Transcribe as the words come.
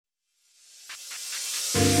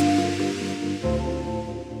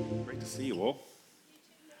see you all.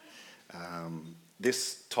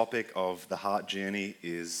 This topic of the heart journey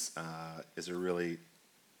is a really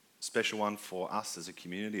special one for us as a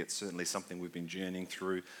community. It's certainly something we've been journeying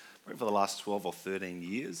through probably for the last 12 or 13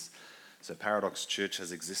 years. So Paradox Church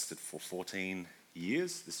has existed for 14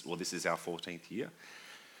 years. This is our 14th year.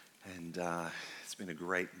 And it's been a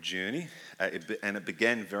great journey. It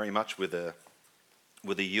began very much with a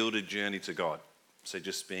yielded journey to God. So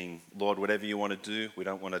just being, Lord, whatever you want to do, we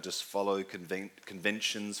don't want to just follow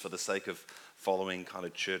conventions for the sake of following kind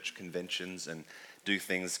of church conventions and do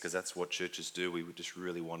things because that's what churches do. We just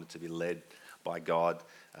really wanted to be led by God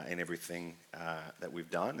in everything that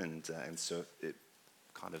we've done. And so it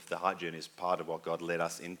kind of, the heart journey is part of what God led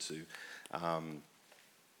us into.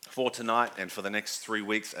 For tonight and for the next 3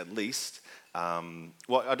 weeks at least,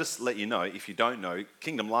 I'll just let you know, if you don't know,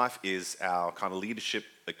 Kingdom Life is our kind of leadership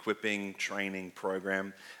equipping training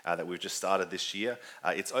program that we've just started this year.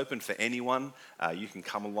 It's open for anyone. You can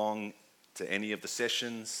come along to any of the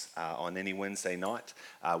sessions on any Wednesday night.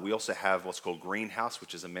 We also have what's called Greenhouse,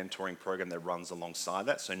 which is a mentoring program that runs alongside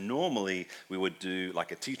that. So normally we would do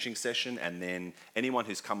like a teaching session, and then anyone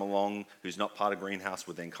who's come along who's not part of Greenhouse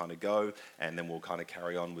would then kind of go, and then we'll kind of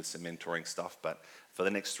carry on with some mentoring stuff. But for the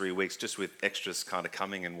next 3 weeks, just with extras kind of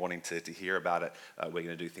coming and wanting to hear about it, we're going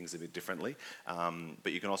to do things a bit differently.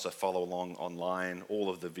 But you can also follow along online. All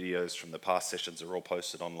of the videos from the past sessions are all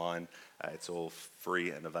posted online. It's all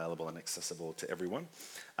free and available and accessible to everyone.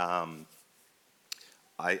 I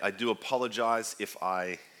do apologize if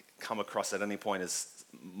I come across at any point as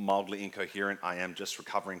mildly incoherent. I am just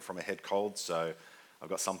recovering from a head cold, so I've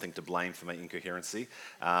got something to blame for my incoherency.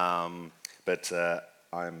 But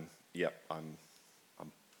I'm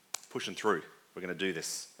pushing through. We're going to do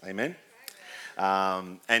this. Amen?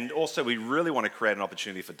 And also, we really want to create an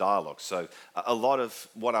opportunity for dialogue. So a lot of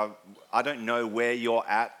what I don't know where you're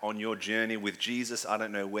at on your journey with Jesus. I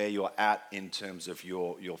don't know where you're at in terms of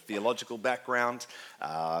your theological background,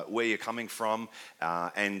 where you're coming from.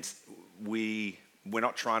 And we're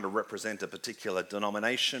not trying to represent a particular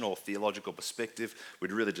denomination or theological perspective.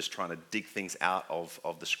 We're really just trying to dig things out of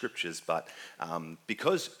the scriptures. But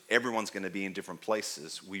because everyone's going to be in different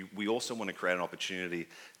places, we also want to create an opportunity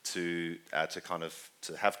to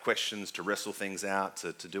have questions, to wrestle things out,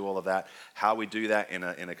 to do all of that. How we do that in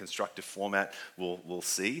a constructive format, we'll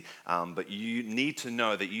see. But you need to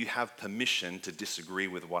know that you have permission to disagree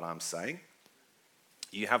with what I'm saying.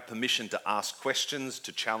 You have permission to ask questions,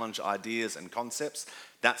 to challenge ideas and concepts.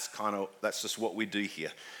 That's just what we do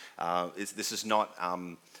here. This is not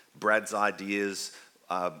Brad's ideas,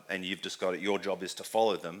 and you've just got it. Your job is to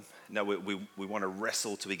follow them. No, we want to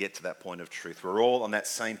wrestle till we get to that point of truth. We're all on that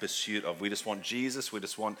same pursuit of we just want Jesus. We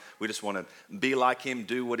just want to be like him,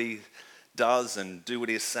 do what he does, and do what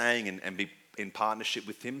he's saying, and be in partnership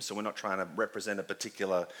with him. So we're not trying to represent a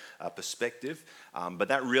particular perspective, but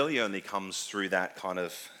that really only comes through that kind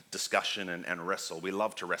of discussion and wrestle. We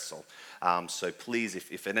love to wrestle. So please,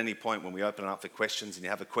 if at any point when we open it up for questions and you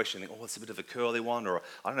have a question, think, oh, it's a bit of a curly one, or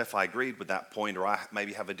I don't know if I agreed with that point, or I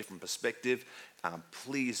maybe have a different perspective,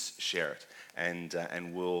 please share it.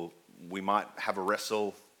 And we might have a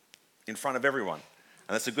wrestle in front of everyone.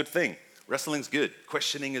 And that's a good thing. Wrestling's good.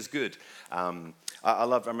 Questioning is good.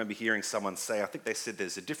 I remember hearing someone say, I think they said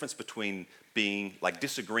there's a difference between being like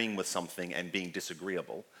disagreeing with something and being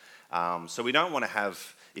disagreeable. So we don't want to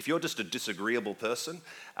have, if you're just a disagreeable person,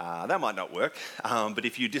 that might not work. But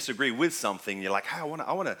if you disagree with something, you're like, hey, I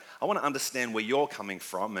want to understand where you're coming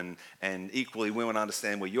from, and equally we want to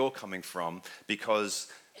understand where you're coming from, because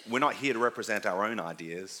we're not here to represent our own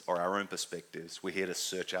ideas or our own perspectives. We're here to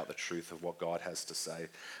search out the truth of what God has to say.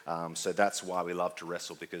 So that's why we love to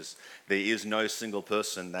wrestle, because there is no single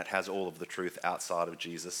person that has all of the truth outside of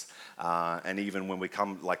Jesus. And even when we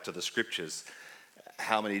come to the scriptures,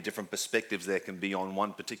 how many different perspectives there can be on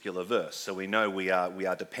one particular verse. So we know we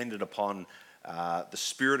are dependent upon the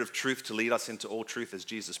Spirit of truth to lead us into all truth, as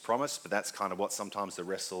Jesus promised. But that's kind of what sometimes the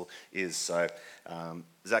wrestle is. So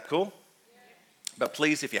is that cool? But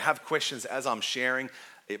please, if you have questions as I'm sharing,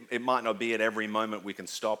 it might not be at every moment we can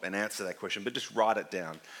stop and answer that question, but just write it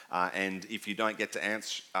down. And if you don't get to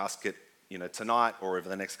ask it tonight or over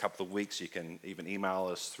the next couple of weeks, you can even email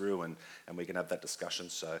us through and we can have that discussion.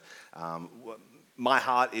 So my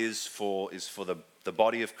heart is for the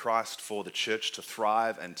body of Christ, for the church to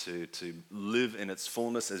thrive and to live in its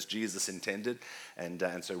fullness as Jesus intended. And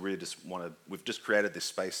so really we've just created this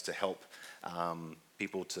space to help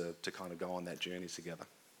people to kind of go on that journey together.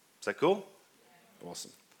 Is that cool? Yeah. Awesome.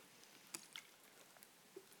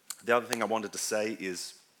 The other thing I wanted to say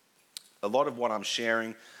is a lot of what I'm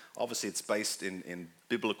sharing Obviously, it's based in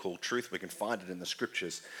biblical truth. We can find it in the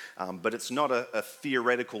scriptures. But it's not a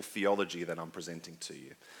theoretical theology that I'm presenting to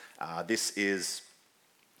you. This is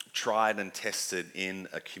tried and tested in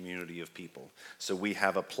a community of people. So we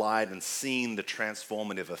have applied and seen the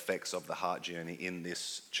transformative effects of the heart journey in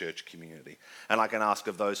this church community. And I can ask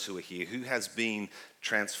of those who are here, who has been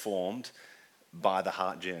transformed by the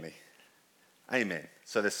heart journey? Amen.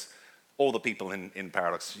 So there's all the people in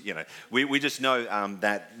Paradox, we just know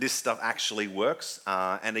that this stuff actually works.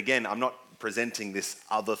 And again, I'm not presenting this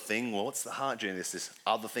other thing. Well, what's the heart journey? This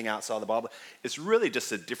other thing outside the Bible. It's really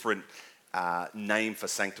just a different name for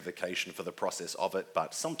sanctification for the process of it,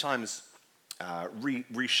 but sometimes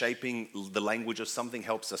reshaping the language of something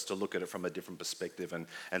helps us to look at it from a different perspective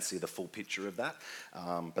and see the full picture of that.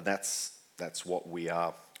 But that's what we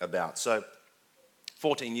are about. So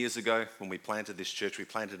 14 years ago, when we planted this church, we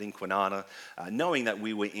planted in Kwinana, knowing that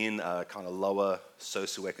we were in a kind of lower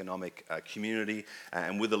socioeconomic community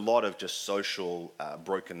and with a lot of just social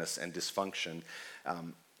brokenness and dysfunction.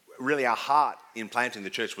 Really, our heart in planting the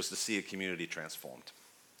church was to see a community transformed.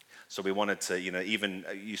 So we wanted to, even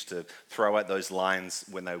used to throw out those lines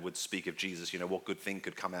when they would speak of Jesus, what good thing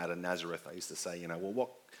could come out of Nazareth? I used to say, well, what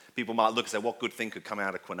people might look and say, what good thing could come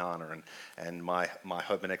out of Kwinana? And my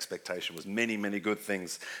hope and expectation was many, many good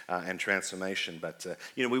things and transformation. But,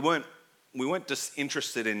 we weren't just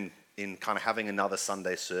interested in kind of having another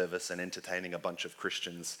Sunday service and entertaining a bunch of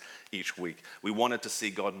Christians each week. We wanted to see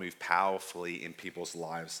God move powerfully in people's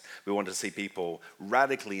lives. We wanted to see people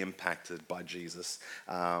radically impacted by Jesus.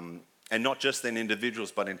 And not just in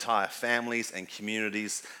individuals, but entire families and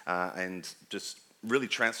communities and just really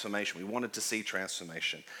transformation. We wanted to see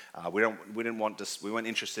transformation. We weren't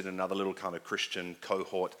interested in another little kind of Christian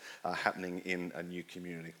cohort happening in a new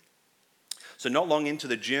community. So not long into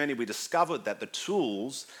the journey, we discovered that the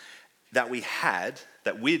tools that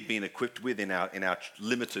we'd been equipped with in our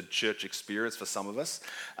limited church experience for some of us,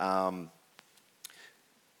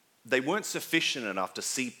 they weren't sufficient enough to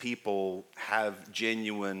see people have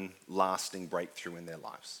genuine, lasting breakthrough in their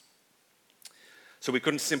lives. So we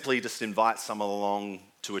couldn't simply just invite someone along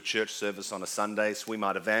to a church service on a Sunday. So we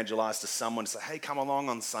might evangelize to someone and say, hey, come along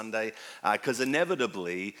on Sunday, because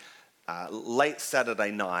inevitably, late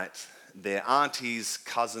Saturday night, their aunties,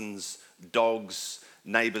 cousins, dogs,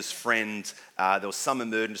 neighbour's friend, there was some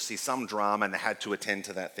emergency, some drama, and they had to attend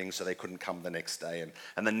to that thing, so they couldn't come the next day.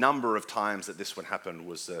 And the number of times that this would happen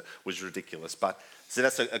was ridiculous. But so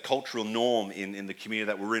that's a cultural norm in the community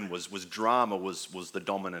that we're in. Was drama was the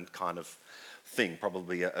dominant kind of thing,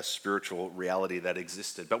 probably a spiritual reality that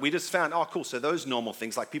existed. But we just found, cool. So those normal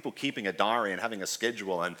things, like people keeping a diary and having a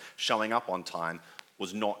schedule and showing up on time,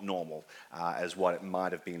 was not normal as what it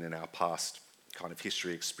might have been in our past kind of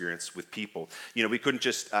history experience with people. We couldn't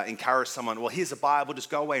just encourage someone, well, here's a Bible, just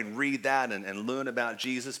go away and read that and learn about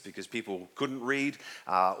Jesus, because people couldn't read,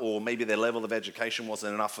 or maybe their level of education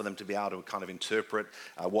wasn't enough for them to be able to kind of interpret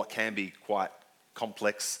what can be quite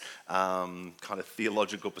complex kind of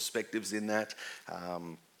theological perspectives in that.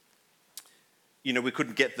 We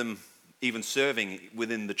couldn't get them even serving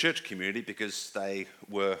within the church community because they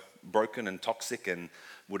were broken and toxic and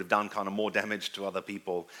would have done kind of more damage to other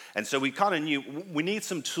people. And so we kind of knew we need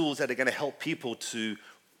some tools that are going to help people to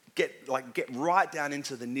get right down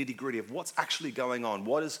into the nitty-gritty of what's actually going on,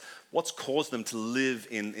 what's caused them to live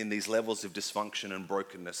in these levels of dysfunction and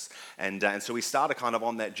brokenness. And so we started kind of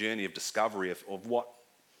on that journey of discovery of what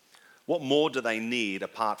more do they need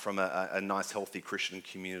apart from a nice, healthy Christian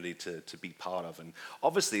community to be part of? And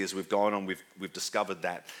obviously, as we've gone on, we've discovered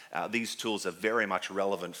that these tools are very much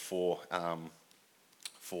relevant for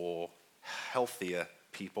healthier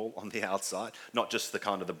people on the outside, not just the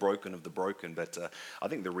kind of the broken of the broken, but I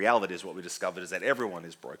think the reality is what we discovered is that everyone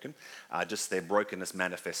is broken, just their brokenness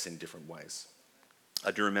manifests in different ways.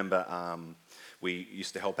 I do remember we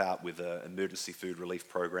used to help out with an emergency food relief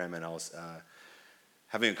program, and I was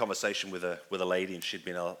having a conversation with a lady, and she'd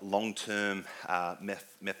been a long-term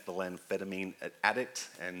methamphetamine addict,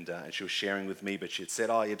 and she was sharing with me, but she had said,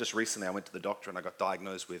 just recently I went to the doctor and I got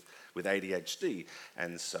diagnosed with ADHD,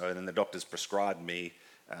 and then the doctors prescribed me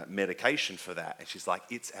medication for that, and she's like,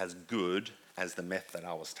 it's as good as the meth that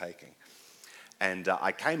I was taking. And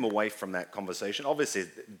I came away from that conversation, obviously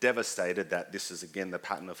devastated that this is again the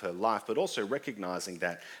pattern of her life, but also recognizing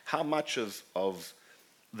that how much of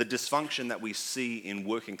the dysfunction that we see in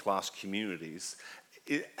working class communities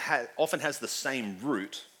often has the same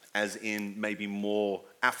root as in maybe more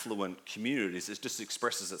affluent communities. It just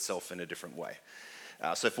expresses itself in a different way.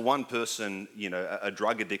 So for one person, a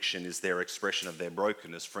drug addiction is their expression of their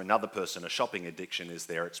brokenness. For another person, a shopping addiction is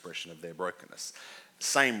their expression of their brokenness.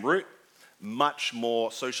 Same root, much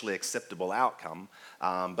more socially acceptable outcome,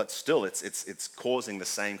 but still it's causing the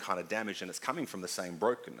same kind of damage, and it's coming from the same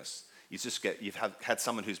brokenness. You've had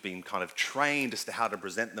someone who's been kind of trained as to how to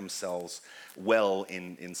present themselves well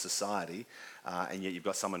in society, and yet you've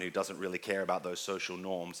got someone who doesn't really care about those social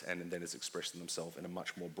norms and then is expressing themselves in a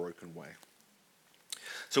much more broken way.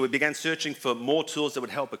 So we began searching for more tools that would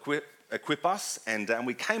help equip us, and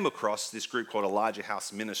we came across this group called Elijah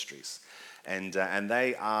House Ministries. And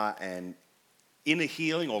they are an inner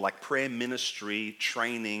healing or like prayer ministry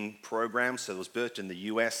training program. So it was birthed in the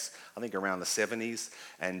US, I think around the 70s.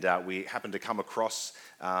 And we happened to come across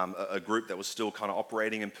a group that was still kind of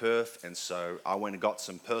operating in Perth. And so I went and got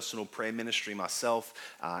some personal prayer ministry myself.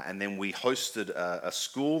 And then we hosted a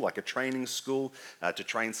school, like a training school, to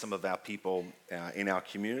train some of our people in our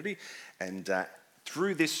community. And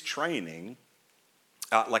through this training,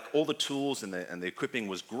 like all the tools and the equipping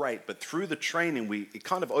was great, but through the training, it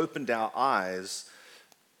kind of opened our eyes,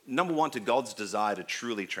 number one, to God's desire to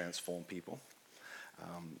truly transform people,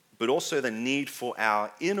 but also the need for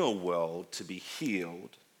our inner world to be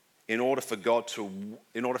healed in order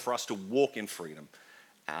for us to walk in freedom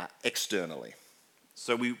externally.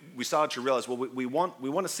 So we started to realize, well, we want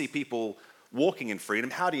to see people walking in freedom.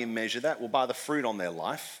 How do you measure that? Well, by the fruit on their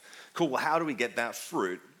life. Cool, well, how do we get that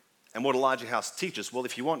fruit? And what Elijah House teaches, well,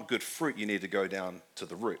 if you want good fruit, you need to go down to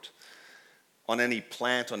the root. On any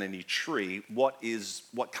plant, on any tree, what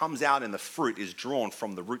comes out in the fruit is drawn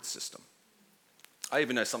from the root system. I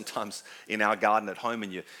even know sometimes in our garden at home,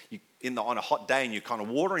 and on a hot day, and you're kind of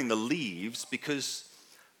watering the leaves, because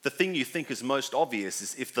the thing you think is most obvious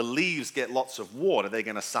is if the leaves get lots of water, they're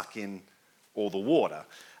going to suck in all the water.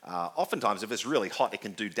 Oftentimes, if it's really hot, it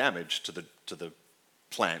can do damage to the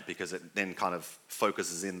plant, because it then kind of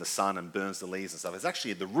focuses in the sun and burns the leaves and stuff. It's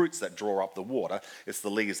actually the roots that draw up the water. It's the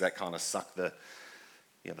leaves that kind of suck the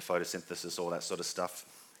photosynthesis, all that sort of stuff.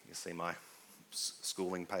 You see my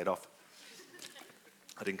schooling paid off.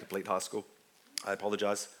 I didn't complete high school. I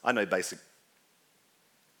apologize. I know basic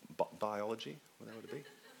biology, whatever it would be.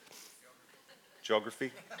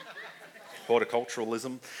 Geography.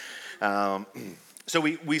 Horticulturalism. So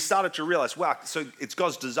we started to realize, wow, so it's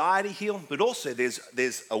God's desire to heal, but also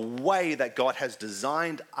there's a way that God has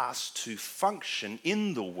designed us to function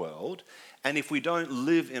in the world, and if we don't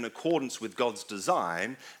live in accordance with God's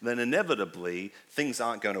design, then inevitably things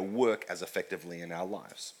aren't going to work as effectively in our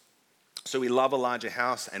lives. So we love Elijah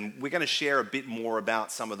House, and we're going to share a bit more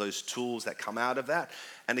about some of those tools that come out of that.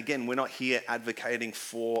 And again, we're not here advocating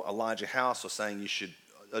for Elijah House or saying you should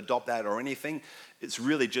adopt that or anything. It's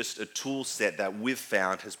really just a tool set that we've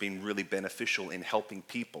found has been really beneficial in helping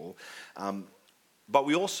people. But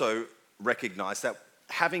we also recognize that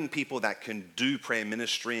having people that can do prayer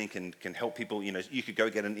ministry and can help people, you could go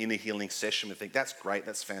get an inner healing session and think, that's great,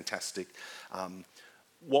 that's fantastic.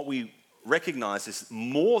 What we recognize is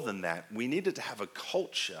more than that, we needed to have a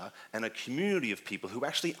culture and a community of people who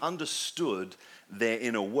actually understood their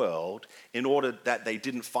inner world in order that they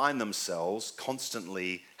didn't find themselves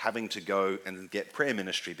constantly having to go and get prayer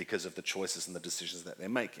ministry because of the choices and the decisions that they're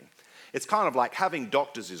making. It's kind of like having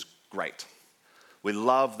doctors is great. We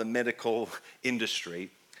love the medical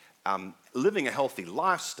industry. Living a healthy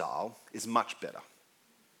lifestyle is much better.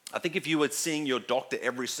 I think if you were seeing your doctor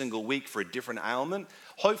every single week for a different ailment,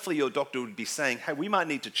 hopefully your doctor would be saying, hey, we might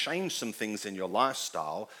need to change some things in your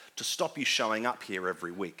lifestyle to stop you showing up here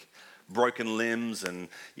every week. Broken limbs and,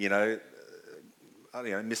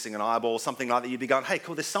 missing an eyeball, something like that. You'd be going, hey,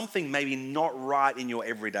 cool, there's something maybe not right in your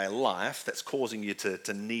everyday life that's causing you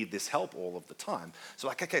to need this help all of the time. So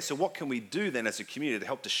okay, so what can we do then as a community to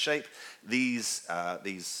help to shape these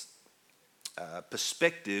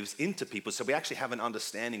perspectives into people so we actually have an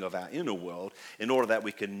understanding of our inner world in order that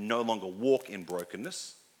we can no longer walk in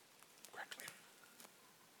brokenness.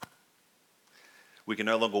 We can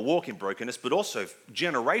no longer walk in brokenness, but also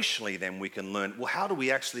generationally then we can learn, well, how do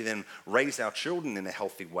we actually then raise our children in a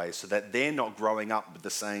healthy way so that they're not growing up with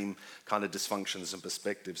the same kind of dysfunctions and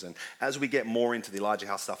perspectives. And as we get more into the Elijah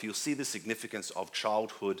House stuff, you'll see the significance of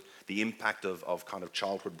childhood, the impact of kind of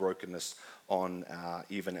childhood brokenness on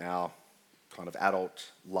even our kind of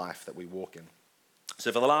adult life that we walk in.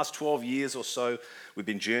 So for the last 12 years or so, we've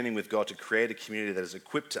been journeying with God to create a community that is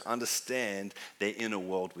equipped to understand their inner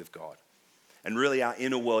world with God. And really our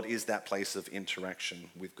inner world is that place of interaction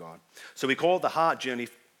with God. So we call it the heart journey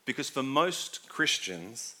because for most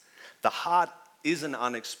Christians, the heart is an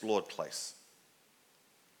unexplored place.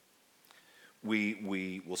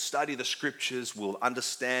 We will study the scriptures, we'll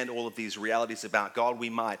understand all of these realities about God.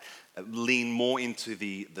 We might lean more into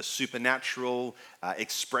the supernatural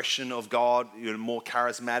expression of God, more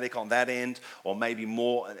charismatic on that end, or maybe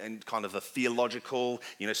more and kind of a theological,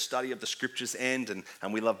 study of the scriptures end,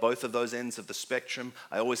 and we love both of those ends of the spectrum.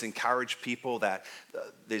 I always encourage people that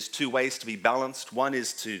there's two ways to be balanced. One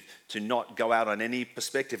is to not go out on any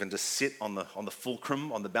perspective and to sit on the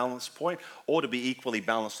fulcrum, on the balance point, or to be equally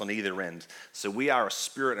balanced on either end. So we are a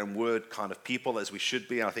spirit and word kind of people, as we should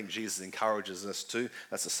be, and I think Jesus encourages us to.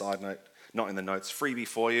 That's a side note, not in the notes. Freebie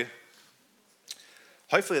for you.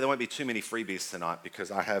 Hopefully there won't be too many freebies tonight,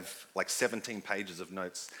 because I have like 17 pages of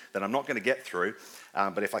notes that I'm not going to get through.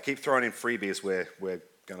 But if I keep throwing in freebies, we're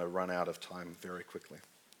going to run out of time very quickly.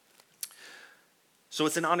 So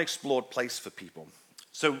it's an unexplored place for people.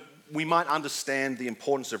 So we might understand the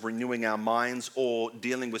importance of renewing our minds or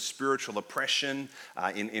dealing with spiritual oppression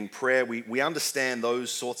in prayer. We understand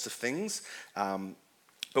those sorts of things.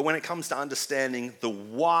 But when it comes to understanding the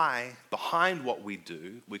why behind what we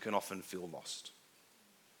do, we can often feel lost.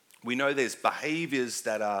 We know there's behaviors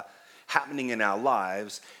that are happening in our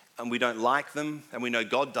lives, and we don't like them, and we know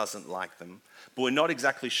God doesn't like them, but we're not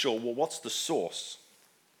exactly sure, well, what's the source?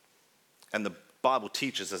 And the Bible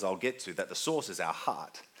teaches, as I'll get to, that the source is our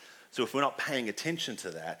heart. So if we're not paying attention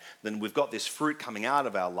to that, then we've got this fruit coming out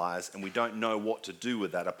of our lives, and we don't know what to do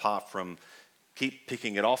with that apart from keep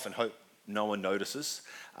picking it off and hope no one notices.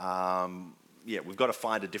 We've got to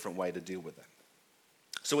find a different way to deal with it.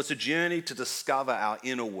 So it's a journey to discover our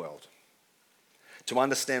inner world, to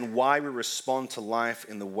understand why we respond to life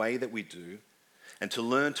in the way that we do, and to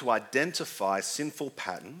learn to identify sinful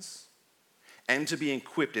patterns, and to be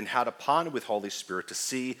equipped in how to partner with Holy Spirit to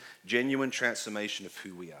see genuine transformation of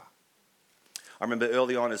who we are. I remember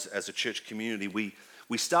early on as a church community,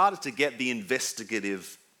 we started to get the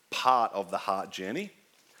investigative part of the heart journey.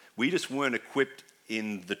 We just weren't equipped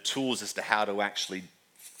in the tools as to how to actually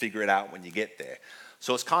figure it out when you get there.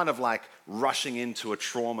 So it's kind of like rushing into a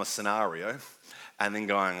trauma scenario and then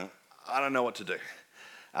going, I don't know what to do.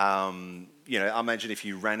 I imagine if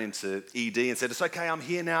you ran into ED and said, it's okay, I'm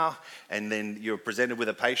here now, and then you're presented with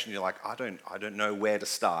a patient, you're like, I don't know where to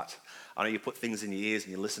start. I know you put things in your ears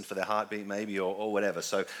and you listen for their heartbeat maybe or whatever.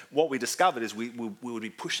 So what we discovered is we would be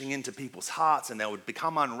pushing into people's hearts, and they would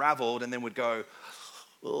become unraveled, and then we'd go,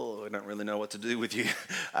 I don't really know what to do with you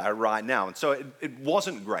right now. And so it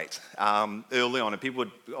wasn't great early on, and people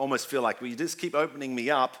would almost feel like, well, you just keep opening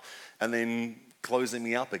me up and then closing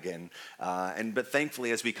me up again. But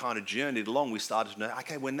thankfully, as we kind of journeyed along, we started to know,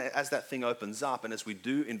 okay, as that thing opens up and as we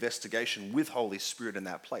do investigation with Holy Spirit in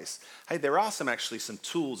that place, hey, there are some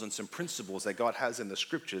tools and some principles that God has in the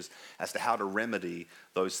scriptures as to how to remedy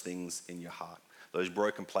those things in your heart, those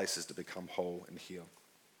broken places to become whole and heal.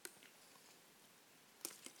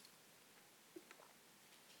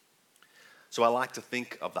 So I like to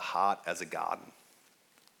think of the heart as a garden.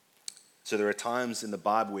 So there are times in the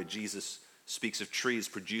Bible where Jesus speaks of trees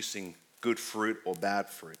producing good fruit or bad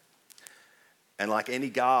fruit. And like any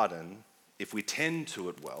garden, if we tend to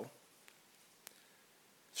it well,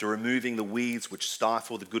 so removing the weeds which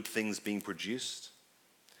stifle the good things being produced,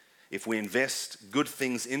 if we invest good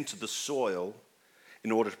things into the soil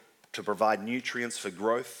in order to provide nutrients for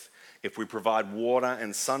growth, if we provide water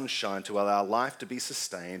and sunshine to allow life to be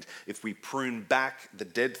sustained, if we prune back the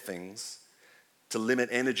dead things to limit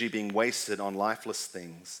energy being wasted on lifeless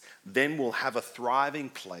things, then we'll have a thriving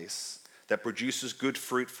place that produces good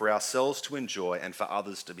fruit for ourselves to enjoy and for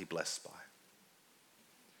others to be blessed by.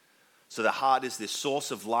 So the heart is this source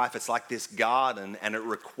of life. It's like this garden, and it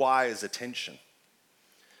requires attention.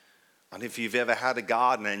 And if you've ever had a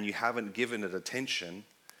garden and you haven't given it attention,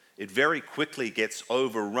 it very quickly gets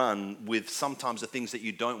overrun with sometimes the things that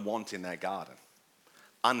you don't want in that garden.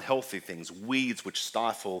 Unhealthy things, weeds which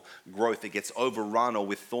stifle growth. It gets overrun, or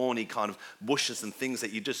with thorny kind of bushes and things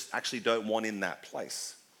that you just actually don't want in that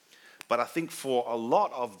place. But I think for a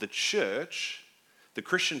lot of the church, the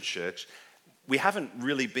Christian church, we haven't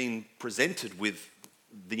really been presented with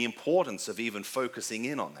the importance of even focusing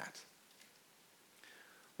in on that.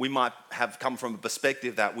 We might have come from a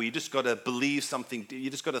perspective that you just got to believe something, you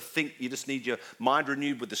just got to think, you just need your mind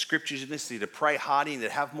renewed with the scriptures, you just need to pray harder, you need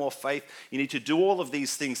to have more faith, you need to do all of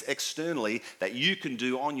these things externally that you can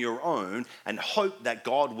do on your own and hope that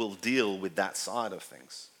God will deal with that side of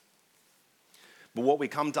things. But what we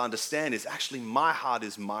come to understand is actually my heart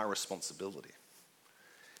is my responsibility.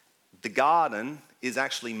 The garden is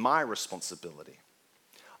actually my responsibility.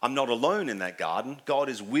 I'm not alone in that garden. God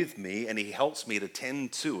is with me and he helps me to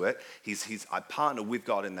tend to it. I partner with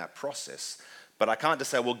God in that process. But I can't just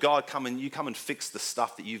say, well, God, you come and fix the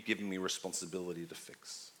stuff that you've given me responsibility to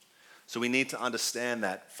fix. So we need to understand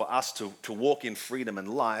that for us to walk in freedom and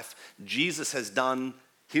life, Jesus has done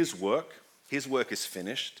his work. His work is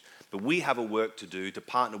finished, but we have a work to do to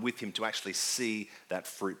partner with him to actually see that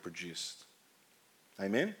fruit produced.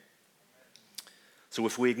 Amen? So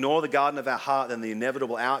if we ignore the garden of our heart, then the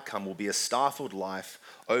inevitable outcome will be a stifled life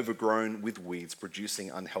overgrown with weeds,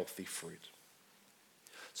 producing unhealthy fruit.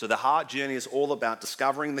 So the heart journey is all about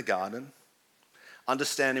discovering the garden,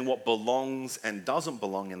 understanding what belongs and doesn't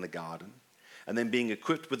belong in the garden, and then being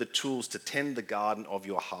equipped with the tools to tend the garden of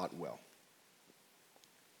your heart well.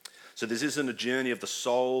 So this isn't a journey of the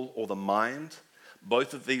soul or the mind.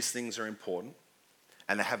 Both of these things are important,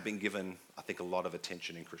 and they have been given, I think, a lot of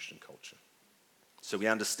attention in Christian culture. So we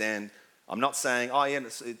understand, I'm not saying,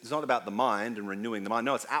 it's not about the mind and renewing the mind.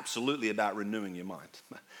 No, it's absolutely about renewing your mind.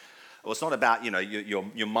 Well, it's not about,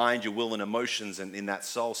 your mind, your will and emotions and in that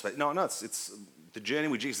soul space. No, it's the journey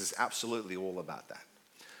with Jesus is absolutely all about that.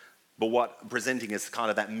 But what presenting is kind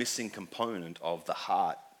of that missing component of the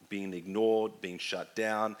heart being ignored, being shut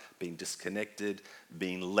down, being disconnected,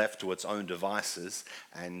 being left to its own devices.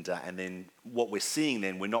 And then what we're seeing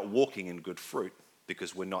then, we're not walking in good fruit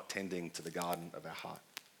because we're not tending to the garden of our heart.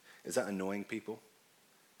 Is that annoying people?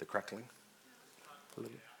 The crackling? A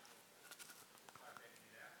little?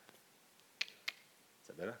 Is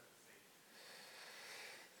that better?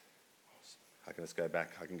 I can just go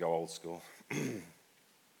back. I can go old school.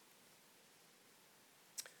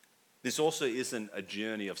 This also isn't a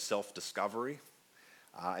journey of self-discovery.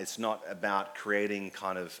 It's not about creating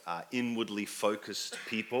kind of inwardly focused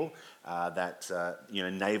people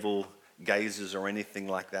navel gazers or anything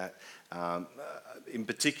like that. In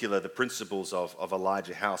particular, the principles of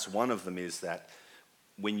Elijah House, one of them is that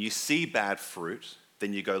when you see bad fruit,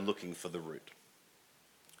 then you go looking for the root.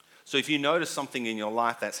 So if you notice something in your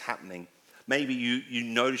life that's happening, maybe you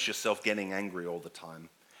notice yourself getting angry all the time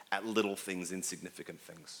at little things, insignificant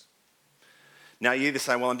things. Now you either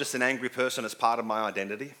say, well, I'm just an angry person as part of my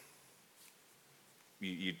identity.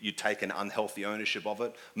 You take an unhealthy ownership of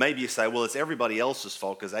it. Maybe you say, well, it's everybody else's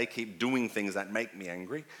fault because they keep doing things that make me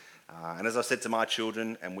angry. And as I said to my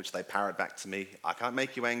children, and which they parrot back to me, I can't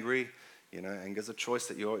make you angry. Anger's a choice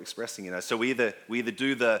that you're expressing. So we either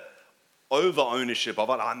do the over ownership of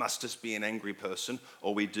it, I must just be an angry person,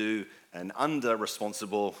 or we do an under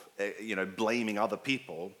responsible, blaming other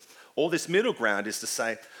people. Or this middle ground is to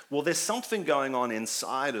say, well, there's something going on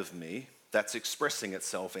inside of me that's expressing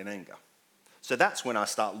itself in anger. So that's when I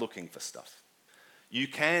start looking for stuff. You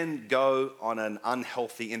can go on an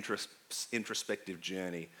unhealthy introspective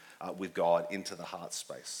journey with God into the heart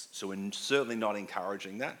space. So we're certainly not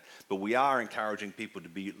encouraging that, but we are encouraging people to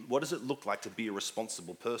be, what does it look like to be a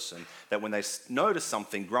responsible person that when they notice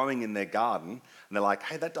something growing in their garden, and they're like,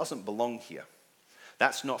 hey, that doesn't belong here.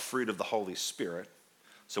 That's not fruit of the Holy Spirit.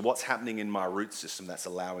 So what's happening in my root system that's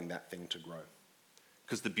allowing that thing to grow?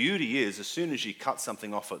 Because the beauty is, as soon as you cut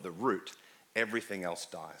something off at the root, everything else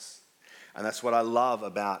dies. And that's what I love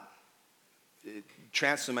about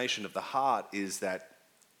transformation of the heart, is that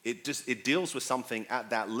it deals with something at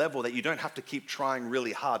that level that you don't have to keep trying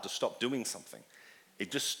really hard to stop doing something.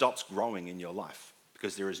 It just stops growing in your life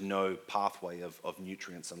because there is no pathway of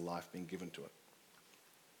nutrients and life being given to it.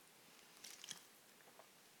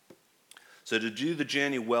 So to do the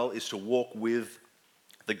journey well is to walk with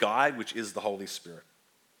the guide, which is the Holy Spirit.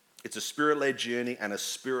 It's a spirit-led journey and a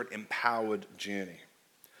spirit-empowered journey.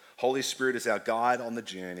 Holy Spirit is our guide on the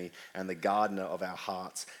journey and the gardener of our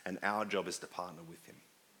hearts, and our job is to partner with him.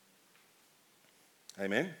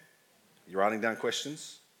 Amen? You writing down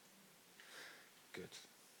questions? Good.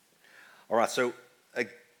 All right, so a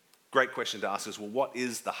great question to ask is, well, what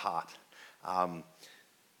is the heart?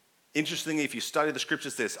 Interestingly, if you study the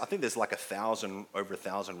scriptures, I think there's like over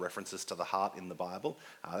 1,000 references to the heart in the Bible.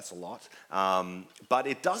 That's a lot. But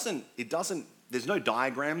it doesn't, there's no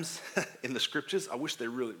diagrams in the scriptures. I wish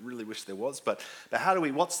really wish there was. But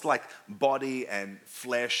what's like body and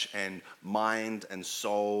flesh and mind and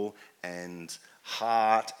soul and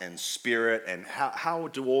heart and spirit, and how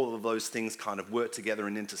do all of those things kind of work together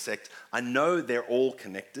and intersect? I know they're all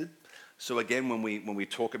connected. So again, when we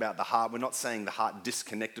talk about the heart, we're not saying the heart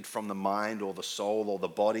disconnected from the mind or the soul or the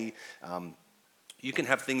body. You can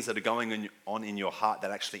have things that are going on in your heart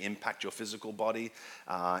that actually impact your physical body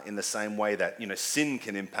in the same way that sin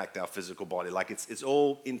can impact our physical body. Like it's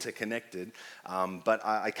all interconnected. But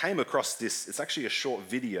I came across this. It's actually a short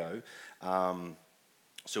video.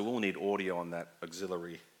 So we'll need audio on that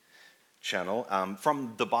auxiliary channel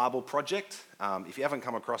from the Bible Project. If you haven't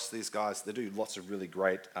come across these guys, they do lots of really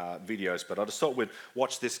great videos, but I just thought we'd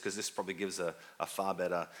watch this because this probably gives a far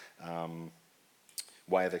better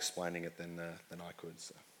way of explaining it than I could.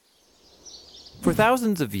 So. For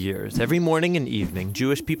thousands of years, every morning and evening,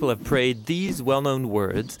 Jewish people have prayed these well-known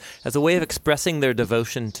words as a way of expressing their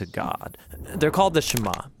devotion to God. They're called the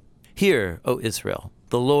Shema. Hear, O Israel,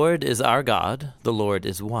 the Lord is our God, the Lord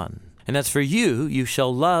is one. And as for you, you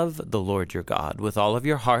shall love the Lord your God with all of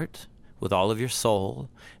your heart, with all of your soul,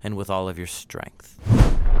 and with all of your strength.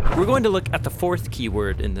 We're going to look at the fourth key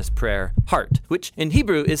word in this prayer, heart, which in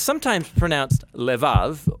Hebrew is sometimes pronounced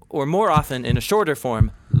levav, or more often in a shorter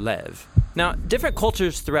form, lev. Now, different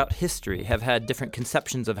cultures throughout history have had different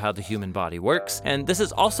conceptions of how the human body works, and this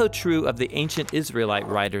is also true of the ancient Israelite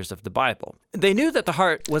writers of the Bible. They knew that the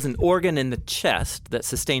heart was an organ in the chest that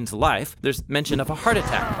sustains life. There's mention of a heart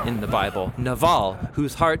attack in the Bible, Naval,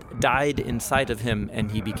 whose heart died inside of him and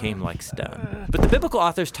he became like stone. But the biblical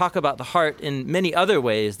authors talk about the heart in many other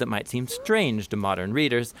ways that might seem strange to modern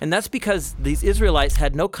readers, and that's because these Israelites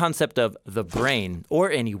had no concept of the brain or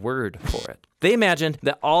any word for it. They imagined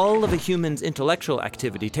that all of a human's intellectual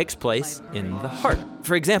activity takes place in the heart.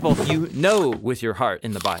 For example, you know with your heart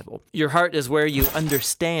in the Bible. Your heart is where you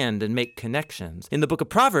understand and make connections. In the book of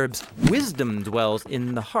Proverbs, wisdom dwells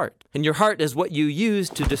in the heart. And your heart is what you use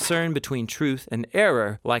to discern between truth and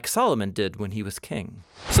error, like Solomon did when he was king.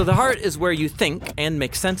 So the heart is where you think and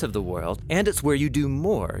make sense of the world, and it's where you do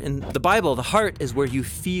more. In the Bible, the heart is where you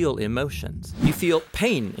feel emotions. You feel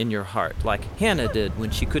pain in your heart, like Hannah did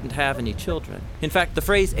when she couldn't have any children. In fact, the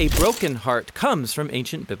phrase a broken heart comes from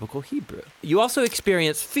ancient biblical Hebrew. You also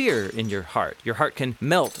experience fear in your heart. Your heart can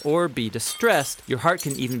melt or be distressed. Your heart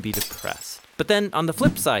can even be depressed. But then on the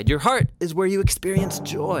flip side, your heart is where you experience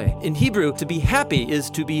joy. In Hebrew, to be happy is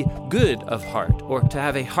to be good of heart, or to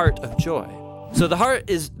have a heart of joy. So the heart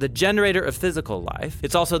is the generator of physical life.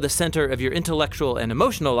 It's also the center of your intellectual and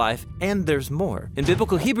emotional life, and there's more. In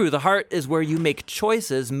biblical Hebrew, the heart is where you make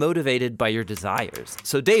choices motivated by your desires.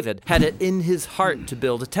 So David had it in his heart to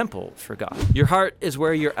build a temple for God. Your heart is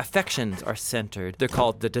where your affections are centered. They're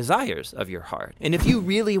called the desires of your heart. And if you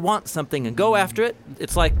really want something and go after it,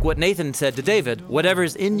 it's like what Nathan said to David,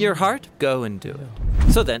 whatever's in your heart, go and do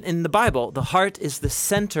it. So then, in the Bible, the heart is the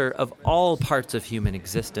center of all parts of human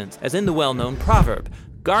existence, as in the well-known proverb,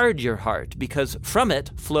 guard your heart, because from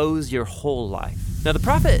it flows your whole life. Now, the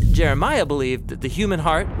prophet Jeremiah believed that the human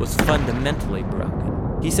heart was fundamentally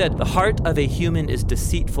broken. He said, the heart of a human is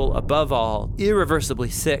deceitful above all, irreversibly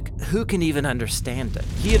sick. Who can even understand it?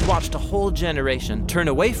 He had watched a whole generation turn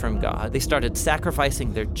away from God. They started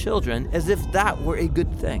sacrificing their children as if that were a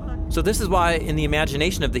good thing. So this is why, in the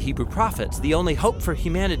imagination of the Hebrew prophets, the only hope for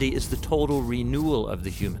humanity is the total renewal of the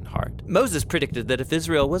human heart. Moses predicted that if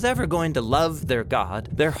Israel was ever going to love their God,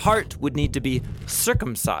 their heart would need to be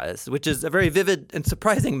circumcised, which is a very vivid and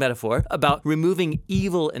surprising metaphor about removing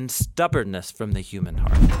evil and stubbornness from the human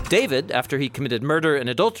heart. David, after he committed murder and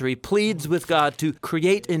adultery, pleads with God to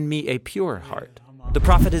create in me a pure heart. The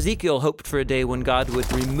prophet Ezekiel hoped for a day when God would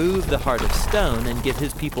remove the heart of stone and give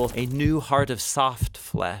his people a new heart of soft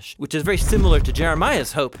flesh, which is very similar to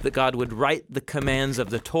Jeremiah's hope that God would write the commands of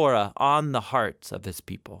the Torah on the hearts of his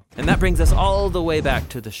people. And that brings us all the way back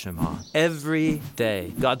to the Shema. Every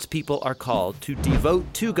day, God's people are called to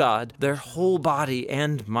devote to God their whole body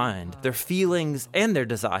and mind, their feelings and their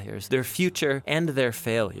desires, their future and their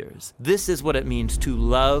failures. This is what it means to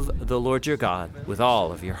love the Lord your God with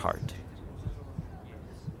all of your heart.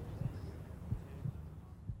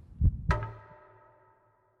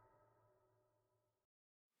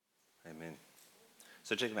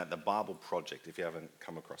 So check out the Bible Project if you haven't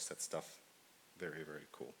come across that stuff. Very, very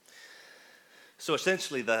cool. So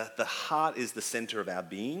essentially the heart is the center of our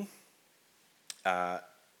being. And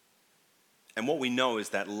what we know is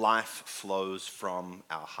that life flows from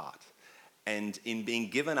our heart. And in being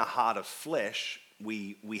given a heart of flesh,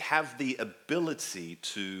 we have the ability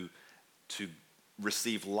to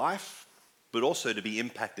receive life, but also to be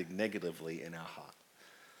impacted negatively in our heart.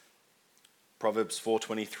 Proverbs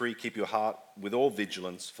 4:23, keep your heart with all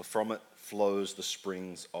vigilance, for from it flows the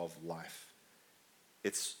springs of life.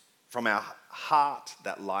 It's from our heart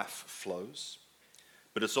that life flows,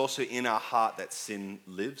 but it's also in our heart that sin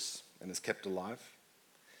lives and is kept alive.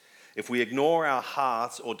 If we ignore our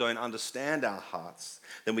hearts or don't understand our hearts,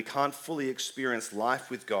 then we can't fully experience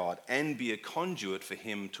life with God and be a conduit for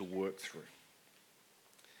Him to work through.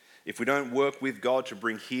 If we don't work with God to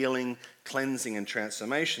bring healing, cleansing, and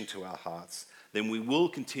transformation to our hearts, then we will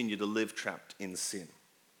continue to live trapped in sin.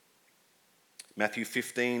 Matthew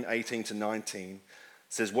 15:18-19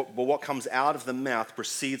 says, what comes out of the mouth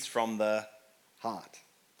proceeds from the heart,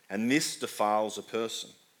 and this defiles a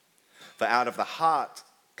person. For out of the heart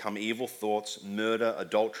come evil thoughts, murder,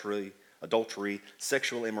 adultery,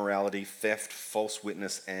 sexual immorality, theft, false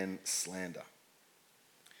witness, and slander.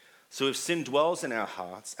 So if sin dwells in our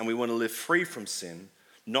hearts and we want to live free from sin,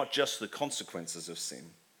 not just the consequences of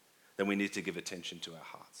sin, then we need to give attention to our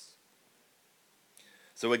hearts.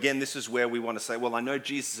 So again, this is where we want to say, well, I know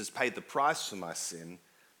Jesus has paid the price for my sin.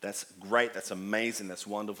 That's great, that's amazing, that's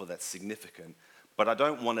wonderful, that's significant. But I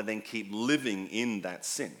don't want to then keep living in that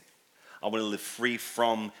sin. I want to live free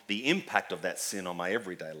from the impact of that sin on my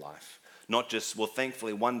everyday life. Not just, well,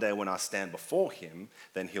 thankfully, one day when I stand before him,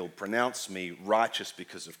 then he'll pronounce me righteous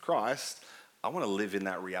because of Christ. I want to live in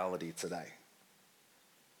that reality today.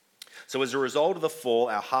 So as a result of the fall,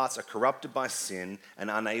 our hearts are corrupted by sin and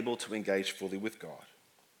unable to engage fully with God.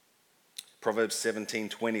 Proverbs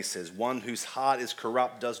 17:20 says, "One whose heart is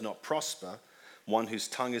corrupt does not prosper. One whose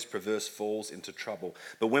tongue is perverse falls into trouble."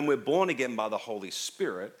 But when we're born again by the Holy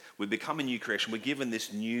Spirit, we become a new creation. We're given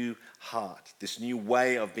this new heart, this new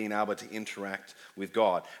way of being able to interact with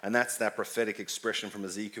God. And that's that prophetic expression from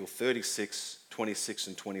Ezekiel 36:26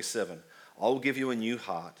 and 27. "I will give you a new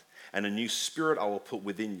heart, and a new spirit I will put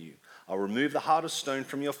within you. I'll remove the heart of stone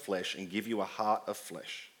from your flesh and give you a heart of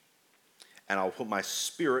flesh. And I'll put my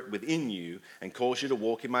spirit within you and cause you to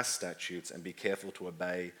walk in my statutes and be careful to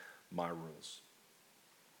obey my rules."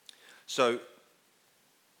 So,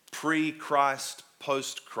 pre-Christ,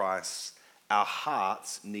 post-Christ, our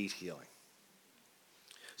hearts need healing.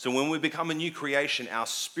 So when we become a new creation, our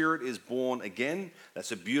spirit is born again.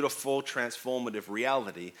 That's a beautiful, transformative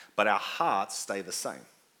reality, but our hearts stay the same.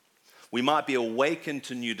 We might be awakened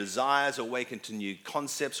to new desires, awakened to new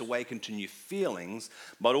concepts, awakened to new feelings,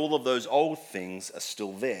 but all of those old things are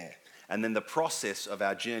still there. And then the process of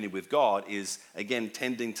our journey with God is, again,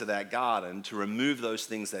 tending to that garden to remove those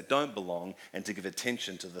things that don't belong and to give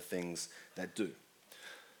attention to the things that do.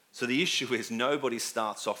 So the issue is nobody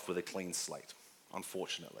starts off with a clean slate,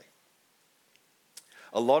 unfortunately.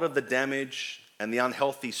 A lot of the damage and the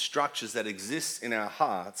unhealthy structures that exist in our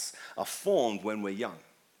hearts are formed when we're young.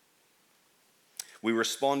 We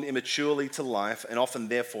respond immaturely to life and often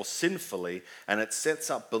therefore sinfully, and it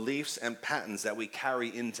sets up beliefs and patterns that we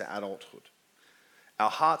carry into adulthood.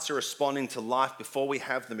 Our hearts are responding to life before we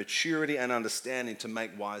have the maturity and understanding to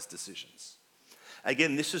make wise decisions.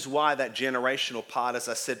 Again, this is why that generational part, as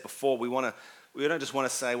I said before, we don't just want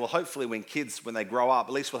to say, well, hopefully when they grow up,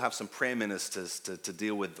 at least we'll have some prayer ministers to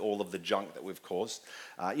deal with all of the junk that we've caused.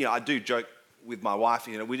 I do joke with my wife,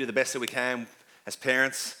 we do the best that we can as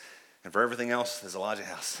parents. And for everything else, there's a larger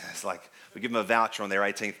house. It's like we give them a voucher on their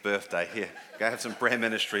 18th birthday. Here, go have some prayer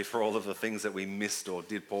ministry for all of the things that we missed or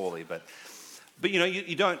did poorly. But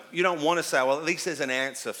you don't want to say, well, at least there's an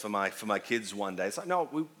answer for my kids one day. It's like, no,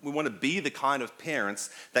 we want to be the kind of parents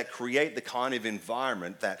that create the kind of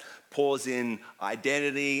environment that pours in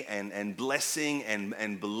identity and blessing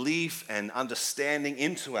and belief and understanding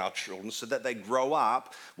into our children so that they grow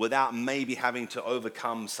up without maybe having to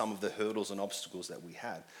overcome some of the hurdles and obstacles that we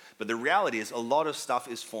had. But the reality is a lot of stuff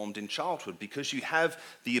is formed in childhood because you have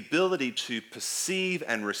the ability to perceive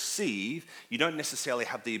and receive. You don't necessarily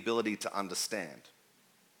have the ability to understand.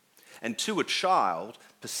 And to a child,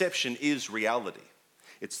 perception is reality.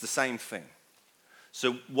 It's the same thing.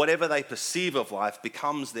 So whatever they perceive of life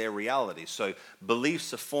becomes their reality. So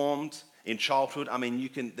beliefs are formed in childhood.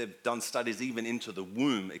 They've done studies even into the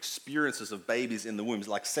womb, experiences of babies in the womb,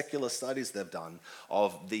 like secular studies they've done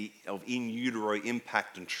of in utero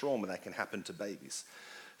impact and trauma that can happen to babies.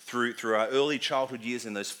 Through our early childhood years,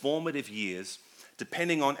 in those formative years,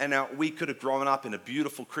 we could have grown up in a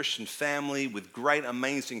beautiful Christian family with great,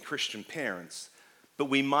 amazing Christian parents, but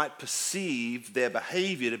we might perceive their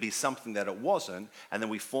behavior to be something that it wasn't, and then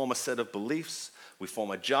we form a set of beliefs, we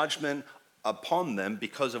form a judgment upon them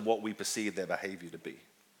because of what we perceive their behavior to be.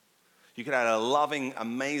 You could have a loving,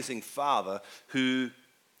 amazing father who,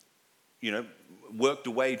 worked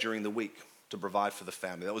away during the week to provide for the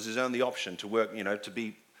family. That was his only option, to work, to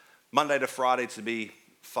be Monday to Friday, to be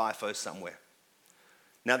FIFO somewhere.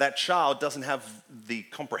 Now that child doesn't have the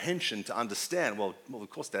comprehension to understand, well, of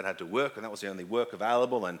course Dad had to work and that was the only work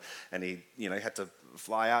available and he had to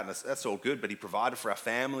fly out and that's all good, but he provided for our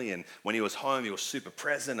family and when he was home he was super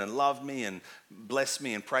present and loved me and blessed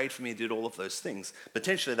me and prayed for me and did all of those things.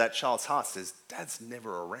 Potentially that child's heart says, Dad's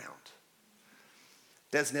never around.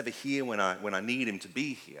 Dad's never here when I need him to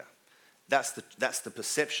be here. That's the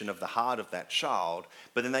perception of the heart of that child.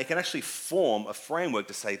 But then they can actually form a framework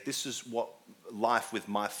to say, this is what life with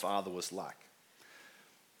my father was like.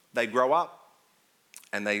 They grow up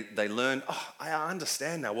and they learn, I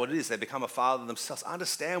understand now what it is. They become a father themselves. I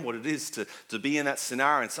understand what it is to be in that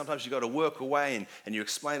scenario. And sometimes you've got to work away and you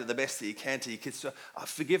explain it the best that you can to your kids. So, I've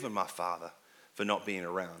forgiven my father for not being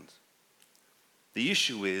around. The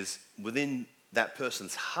issue is, within that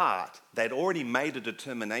person's heart, they'd already made a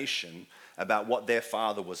determination about what their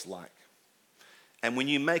father was like. And when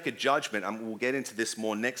you make a judgment, and we'll get into this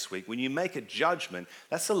more next week, when you make a judgment,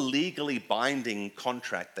 that's a legally binding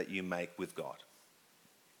contract that you make with God.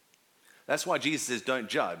 That's why Jesus says, don't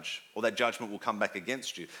judge, or that judgment will come back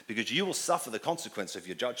against you, because you will suffer the consequence of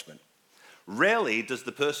your judgment. Rarely does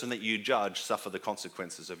the person that you judge suffer the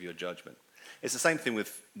consequences of your judgment. It's the same thing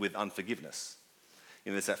with unforgiveness.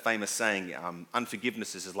 You know, there's that famous saying,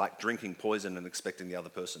 unforgiveness is like drinking poison and expecting the other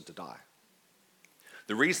person to die.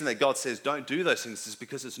 The reason that God says don't do those things is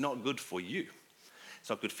because it's not good for you. It's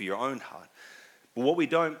not good for your own heart. But what we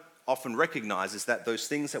don't often recognize is that those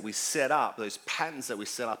things that we set up, those patterns that we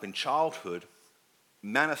set up in childhood,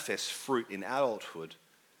 manifest fruit in adulthood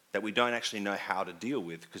that we don't actually know how to deal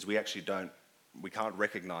with because we can't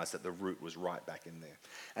recognize that the root was right back in there.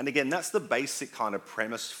 And again, that's the basic kind of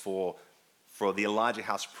premise for the Elijah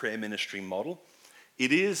House prayer ministry model.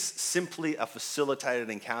 It is simply a facilitated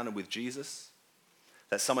encounter with Jesus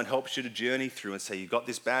that someone helps you to journey through and say, you've got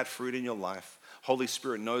this bad fruit in your life. Holy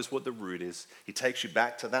Spirit knows what the root is. He takes you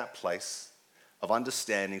back to that place of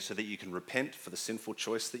understanding so that you can repent for the sinful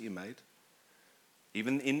choice that you made,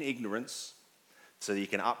 even in ignorance, so that you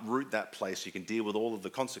can uproot that place, you can deal with all of the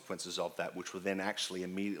consequences of that, which will then actually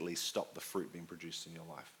immediately stop the fruit being produced in your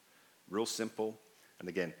life. Real simple. And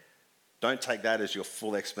again, don't take that as your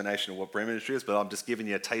full explanation of what prayer ministry is, but I'm just giving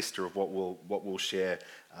you a taster of what we'll share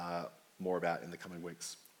more about in the coming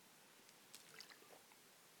weeks.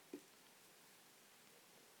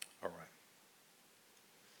 All right.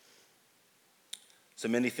 So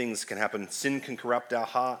many things can happen. Sin can corrupt our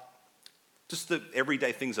heart. Just the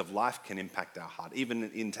everyday things of life can impact our heart,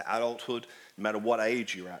 even into adulthood, no matter what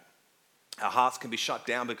age you're at. Our hearts can be shut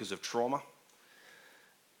down because of trauma.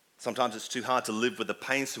 Sometimes it's too hard to live with the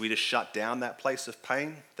pain, so we just shut down that place of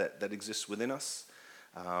pain that exists within us.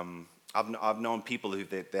 I've known people who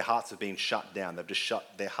their hearts have been shut down. They've just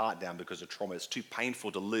shut their heart down because of trauma. It's too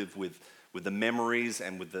painful to live with the memories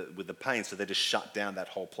and with the pain, so they just shut down that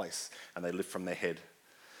whole place and they live from their head.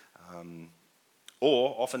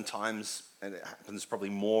 Or oftentimes, and it happens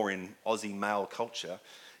probably more in Aussie male culture,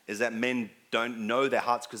 is that men don't know their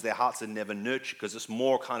hearts because their hearts are never nurtured, because it's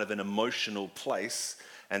more kind of an emotional place.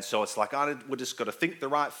 And so it's like, we just got to think the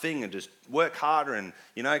right thing and just work harder and,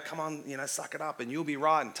 come on, suck it up and you'll be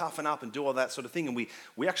right and toughen up and do all that sort of thing. And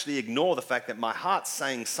we actually ignore the fact that my heart's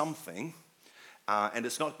saying something and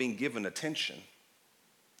it's not being given attention.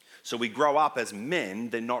 So we grow up as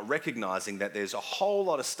men, then not recognizing that there's a whole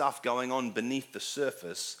lot of stuff going on beneath the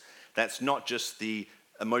surface that's not just the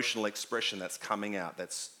emotional expression that's coming out,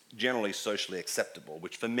 that's generally socially acceptable,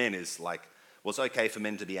 which for men is like, well, it's okay for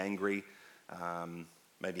men to be angry,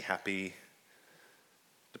 maybe happy,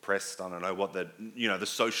 depressed, I don't know what the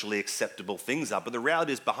socially acceptable things are. But the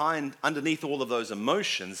reality is underneath all of those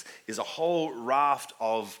emotions is a whole raft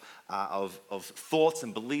of thoughts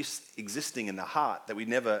and beliefs existing in the heart that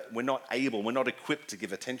we're not equipped to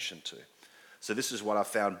give attention to. So this is what I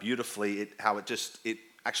found beautifully, how it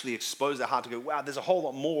actually exposed our heart to go, wow, there's a whole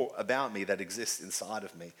lot more about me that exists inside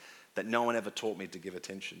of me that no one ever taught me to give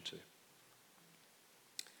attention to.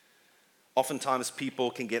 Oftentimes people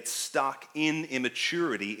can get stuck in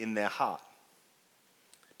immaturity in their heart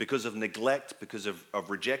because of neglect, because of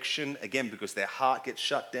rejection, again, because their heart gets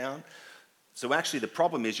shut down. So actually the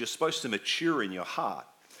problem is you're supposed to mature in your heart.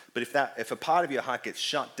 But if a part of your heart gets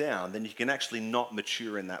shut down, then you can actually not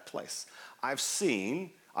mature in that place. I've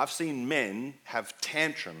seen men have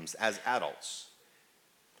tantrums as adults,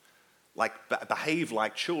 like behave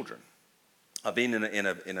like children. I've been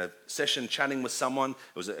in a session chatting with someone.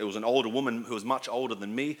 It was an older woman who was much older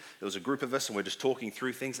than me. There was a group of us, and we're just talking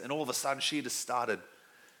through things. And all of a sudden, she just started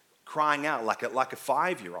crying out like a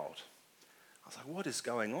 5-year-old. I was like, "What is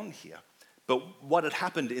going on here?" But what had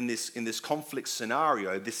happened in this conflict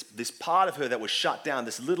scenario, this part of her that was shut down,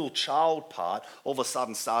 this little child part, all of a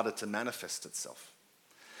sudden started to manifest itself.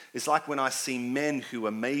 It's like when I see men who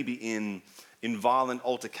are maybe in violent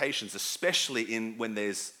altercations, especially when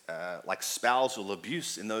there's like spousal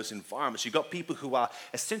abuse in those environments. You've got people who are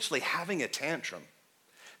essentially having a tantrum.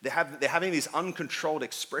 They're having these uncontrolled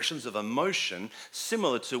expressions of emotion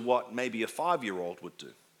similar to what maybe a 5-year-old would do.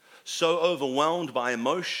 So overwhelmed by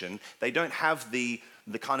emotion, they don't have the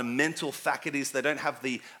kind of mental faculties, they don't have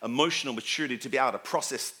the emotional maturity to be able to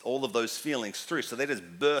process all of those feelings through. So they just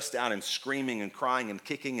burst out in screaming and crying and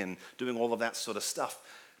kicking and doing all of that sort of stuff.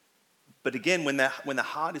 But again, when the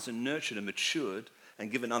heart isn't nurtured and matured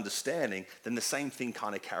and given understanding, then the same thing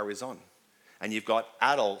kind of carries on. And you've got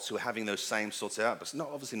adults who are having those same sorts of outbursts.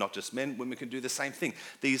 Obviously not just men, women can do the same thing.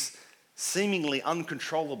 These seemingly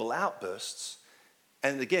uncontrollable outbursts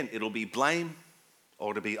And again, it'll be blame,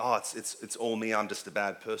 or it'll be, it's all me, I'm just a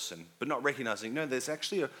bad person. But not recognizing, no, there's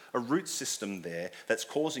actually a root system there that's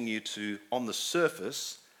causing you to, on the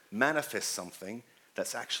surface, manifest something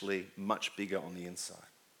that's actually much bigger on the inside.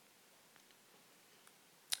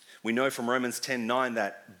 We know from Romans 10:9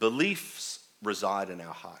 that beliefs reside in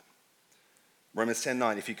our heart. Romans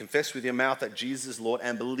 10:9, if you confess with your mouth that Jesus is Lord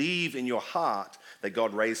and believe in your heart that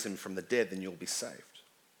God raised him from the dead, then you'll be saved.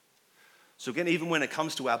 So again, even when it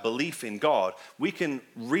comes to our belief in God, we can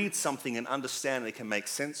read something and understand it can make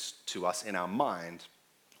sense to us in our mind,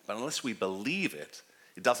 but unless we believe it,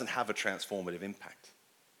 it doesn't have a transformative impact.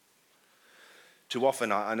 Too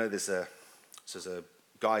often, I know there's a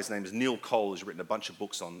guy's name is Neil Cole, who's written a bunch of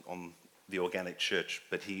books on the organic church,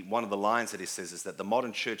 but one of the lines that he says is that the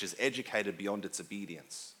modern church is educated beyond its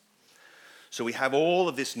obedience. So we have all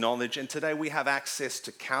of this knowledge, and today we have access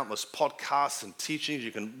to countless podcasts and teachings.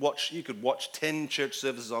 You could watch 10 church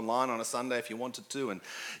services online on a Sunday if you wanted to, and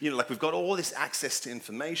we've got all this access to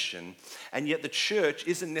information, and yet the church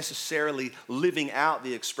isn't necessarily living out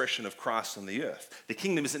the expression of Christ on the earth. The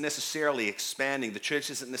kingdom isn't necessarily expanding. The church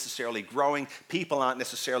isn't necessarily growing. People aren't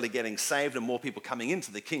necessarily getting saved and more people coming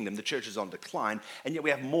into the kingdom. The church is on decline, and yet we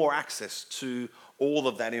have more access to all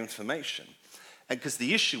of that information. And because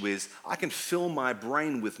the issue is, I can fill my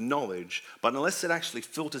brain with knowledge, but unless it actually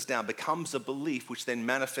filters down, becomes a belief, which then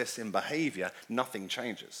manifests in behavior, nothing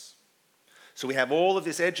changes. So we have all of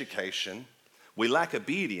this education, we lack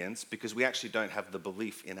obedience because we actually don't have the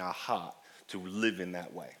belief in our heart to live in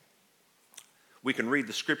that way. We can read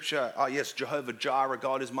the scripture, oh yes, Jehovah Jireh,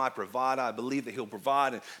 God is my provider, I believe that he'll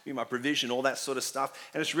provide and be my provision, all that sort of stuff.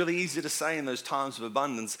 And it's really easy to say in those times of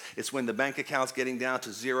abundance. It's when the bank account's getting down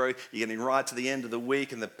to zero, you're getting right to the end of the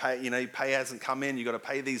week and the pay hasn't come in, you've got to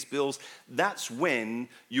pay these bills. That's when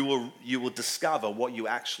you will discover what you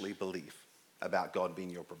actually believe about God being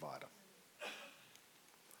your provider.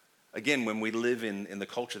 Again, when we live in the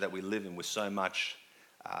culture that we live in with so much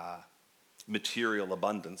material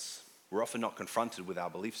abundance, we're often not confronted with our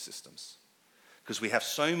belief systems because we have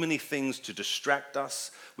so many things to distract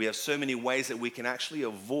us. We have so many ways that we can actually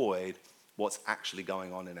avoid what's actually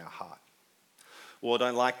going on in our heart. Well, I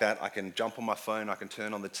don't like that. I can jump on my phone. I can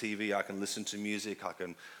turn on the TV. I can listen to music. I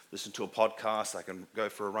can listen to a podcast. I can go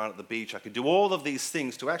for a run at the beach. I can do all of these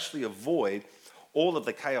things to actually avoid all of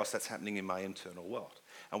the chaos that's happening in my internal world.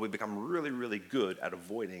 And we become really, really good at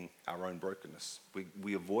avoiding our own brokenness.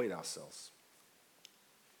 We avoid ourselves.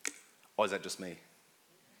 Or is that just me?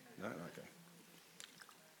 No? Okay.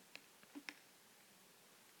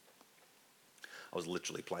 I was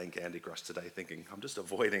literally playing Candy Crush today thinking, I'm just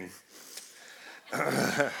avoiding.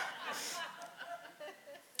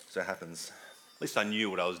 So it happens. At least I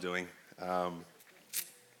knew what I was doing.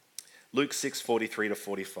 Luke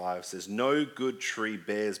 6:43-45 says, no good tree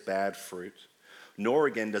bears bad fruit, nor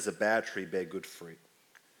again does a bad tree bear good fruit.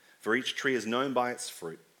 For each tree is known by its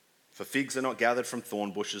fruit. For figs are not gathered from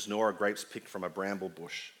thorn bushes, nor are grapes picked from a bramble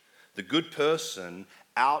bush. The good person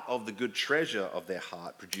out of the good treasure of their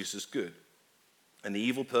heart produces good. And the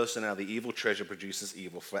evil person out of the evil treasure produces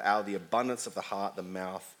evil. For out of the abundance of the heart, the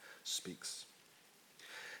mouth speaks.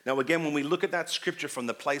 Now again, when we look at that scripture from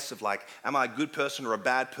the place of am I a good person or a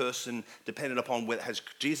bad person, dependent upon whether has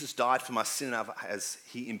Jesus died for my sin, has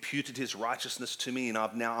he imputed his righteousness to me, and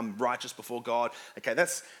I'm righteous before God. Okay,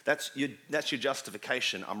 that's your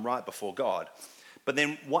justification. I'm right before God. But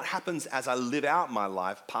then what happens as I live out my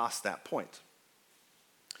life past that point?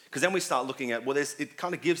 Because then we start looking at, it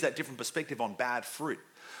kind of gives that different perspective on bad fruit.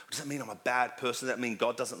 Does that mean I'm a bad person? Does that mean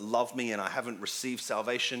God doesn't love me and I haven't received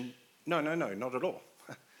salvation? No, not at all.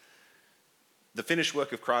 The finished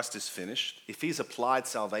work of Christ is finished. If he's applied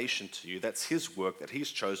salvation to you, that's his work that he's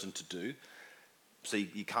chosen to do. So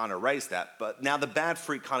you can't erase that. But now the bad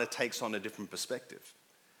fruit kind of takes on a different perspective.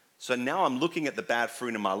 So now I'm looking at the bad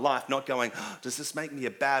fruit in my life, not going, does this make me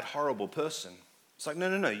a bad, horrible person? It's like,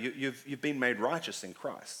 no. You've been made righteous in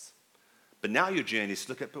Christ. But now your journey is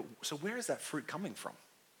to look at, so where is that fruit coming from?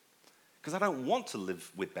 Because I don't want to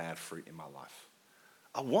live with bad fruit in my life.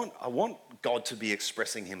 I want God to be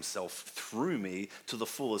expressing himself through me to the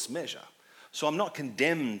fullest measure. So I'm not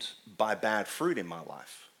condemned by bad fruit in my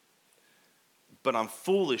life. But I'm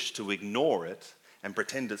foolish to ignore it and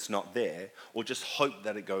pretend it's not there or just hope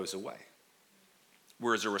that it goes away.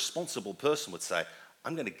 Whereas a responsible person would say,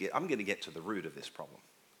 I'm going to get to the root of this problem.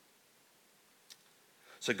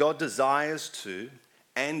 So God desires to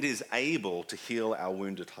and is able to heal our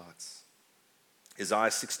wounded hearts.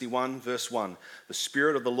 Isaiah 61 verse 1, the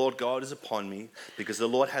Spirit of the Lord God is upon me because the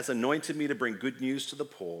Lord has anointed me to bring good news to the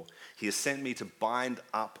poor. He has sent me to bind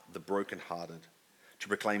up the brokenhearted, to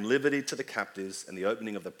proclaim liberty to the captives and the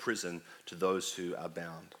opening of the prison to those who are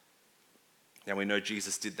bound. Now we know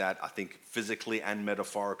Jesus did that, I think, physically and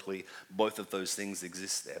metaphorically. Both of those things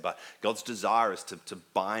exist there. But God's desire is to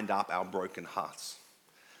bind up our broken hearts,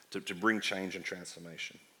 to bring change and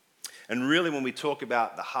transformation. And really, when we talk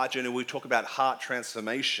about the heart journey, we talk about heart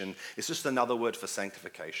transformation, it's just another word for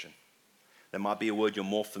sanctification. There might be a word you're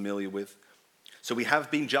more familiar with. So we have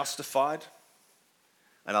been justified.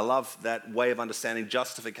 And I love that way of understanding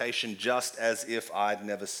justification, just as if I'd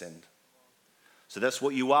never sinned. So that's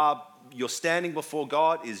what you are. Your standing before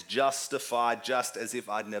God is justified, just as if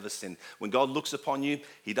I'd never sinned. When God looks upon you,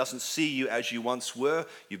 he doesn't see you as you once were.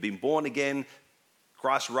 You've been born again.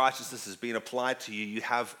 Christ's righteousness has been applied to you. You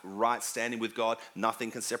have right standing with God.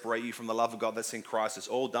 Nothing can separate you from the love of God that's in Christ. It's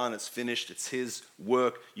all done. It's finished. It's his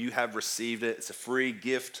work. You have received it. It's a free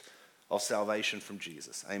gift of salvation from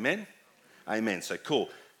Jesus. Amen? Amen. So cool.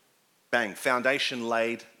 Bang. Foundation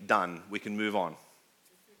laid. Done. We can move on.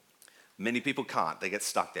 Many people can't. They get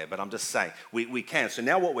stuck there. But I'm just saying, we can. So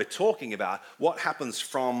now what we're talking about, what happens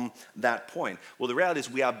from that point? Well, the reality is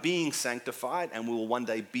we are being sanctified and we will one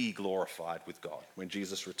day be glorified with God when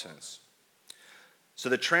Jesus returns. So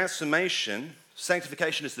the transformation,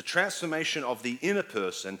 sanctification is the transformation of the inner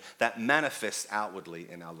person that manifests outwardly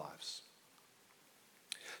in our lives.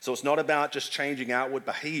 So it's not about just changing outward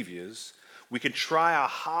behaviors. We can try our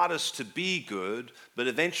hardest to be good, but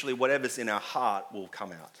eventually whatever's in our heart will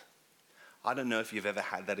come out. I don't know if you've ever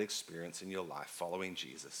had that experience in your life following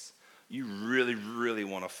Jesus. You really, really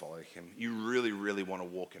want to follow him. You really, really want to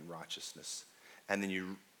walk in righteousness. And then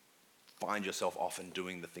you find yourself often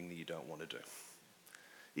doing the thing that you don't want to do.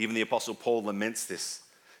 Even the Apostle Paul laments this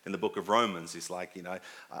in the book of Romans. He's like,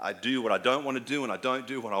 I do what I don't want to do and I don't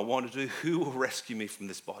do what I want to do. Who will rescue me from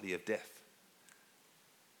this body of death?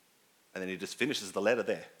 And then he just finishes the letter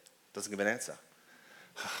there. Doesn't give an answer.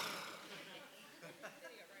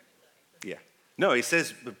 Yeah. No, he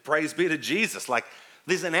says, praise be to Jesus. Like,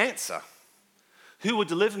 there's an answer. Who will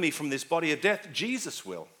deliver me from this body of death? Jesus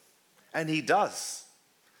will. And he does.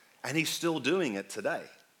 And he's still doing it today.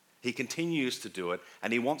 He continues to do it,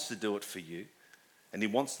 and he wants to do it for you, and he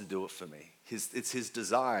wants to do it for me. It's his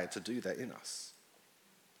desire to do that in us.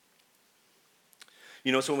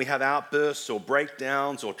 So when we have outbursts or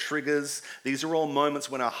breakdowns or triggers, these are all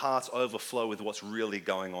moments when our hearts overflow with what's really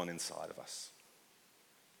going on inside of us.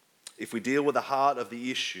 If we deal with the heart of the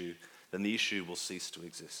issue, then the issue will cease to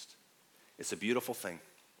exist. It's a beautiful thing.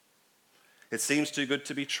 It seems too good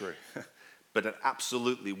to be true, but it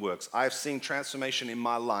absolutely works. I've seen transformation in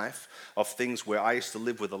my life of things where I used to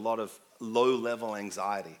live with a lot of low-level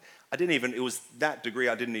anxiety. It was that degree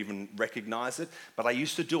I didn't even recognize it, but I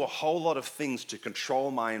used to do a whole lot of things to control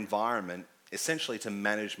my environment, essentially to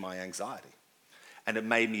manage my anxiety. And it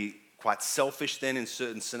made me quite selfish then in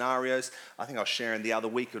certain scenarios. I think I was sharing the other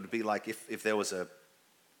week, it would be like if there was a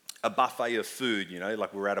buffet of food,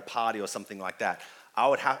 like we were at a party or something like that,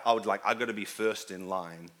 I've got to be first in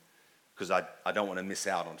line because I don't want to miss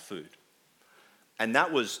out on food. And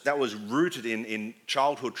that was rooted in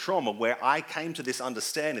childhood trauma where I came to this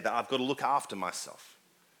understanding that I've got to look after myself.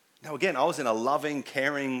 Now again, I was in a loving,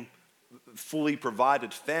 caring, fully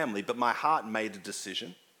provided family, but my heart made a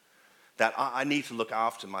decision that I need to look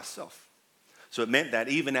after myself. So it meant that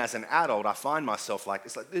even as an adult, I find myself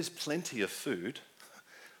there's plenty of food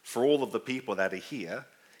for all of the people that are here.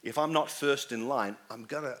 If I'm not first in line, I'm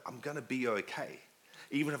gonna be okay.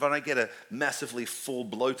 Even if I don't get a massively full,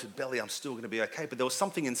 bloated belly, I'm still gonna be okay. But there was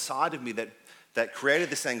something inside of me that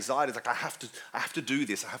created this anxiety. It's like I have to do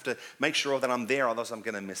this. I have to make sure that I'm there, otherwise I'm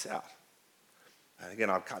gonna miss out. And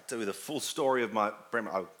again, I can't tell you the full story of my prayer.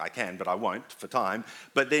 I can, but I won't for time.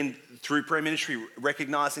 But then through prayer ministry,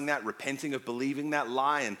 recognizing that, repenting of believing that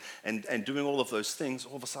lie and doing all of those things,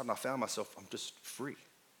 all of a sudden I found myself, I'm just free.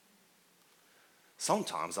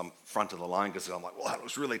 Sometimes I'm front of the line because I'm like, well, that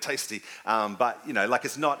was really tasty. But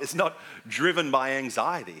it's not driven by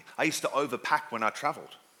anxiety. I used to overpack when I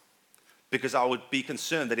traveled because I would be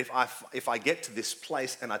concerned that if I get to this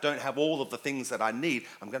place and I don't have all of the things that I need,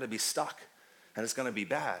 I'm going to be stuck. And it's going to be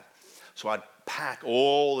bad. So I'd pack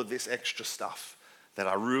all of this extra stuff that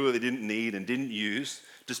I really didn't need and didn't use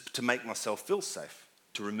just to make myself feel safe,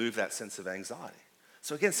 to remove that sense of anxiety.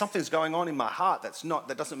 So again, something's going on in my heart that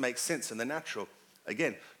doesn't make sense in the natural.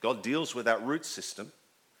 Again, God deals with that root system.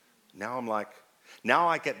 Now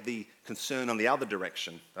I get the concern on the other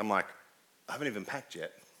direction. I'm like, I haven't even packed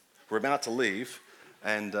yet. We're about to leave,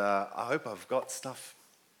 and I hope I've got stuff.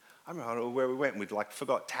 I remember where we went and we'd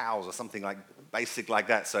forgot towels or something basic like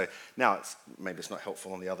that. So now maybe it's not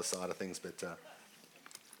helpful on the other side of things, but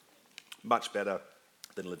much better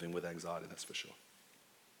than living with anxiety, that's for sure.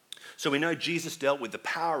 So we know Jesus dealt with the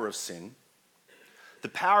power of sin. The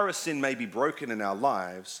power of sin may be broken in our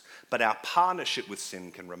lives, but our partnership with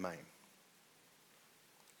sin can remain.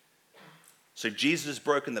 So Jesus has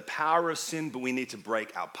broken the power of sin, but we need to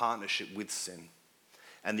break our partnership with sin.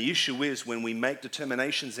 And the issue is when we make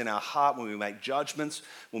determinations in our heart, when we make judgments,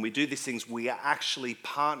 when we do these things, we are actually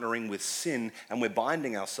partnering with sin and we're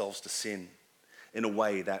binding ourselves to sin in a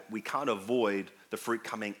way that we can't avoid the fruit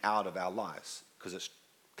coming out of our lives because it's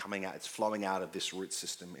coming out, it's flowing out of this root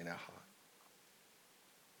system in our heart.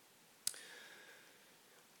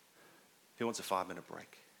 Who wants a 5-minute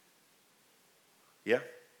break? Yeah?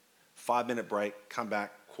 5-minute break, come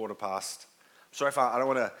back, 1:15. Sorry if I don't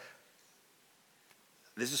want to,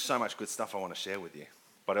 this is so much good stuff I want to share with you,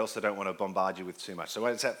 but I also don't want to bombard you with too much. So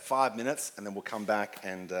it's at 5 minutes and then we'll come back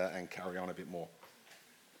and carry on a bit more.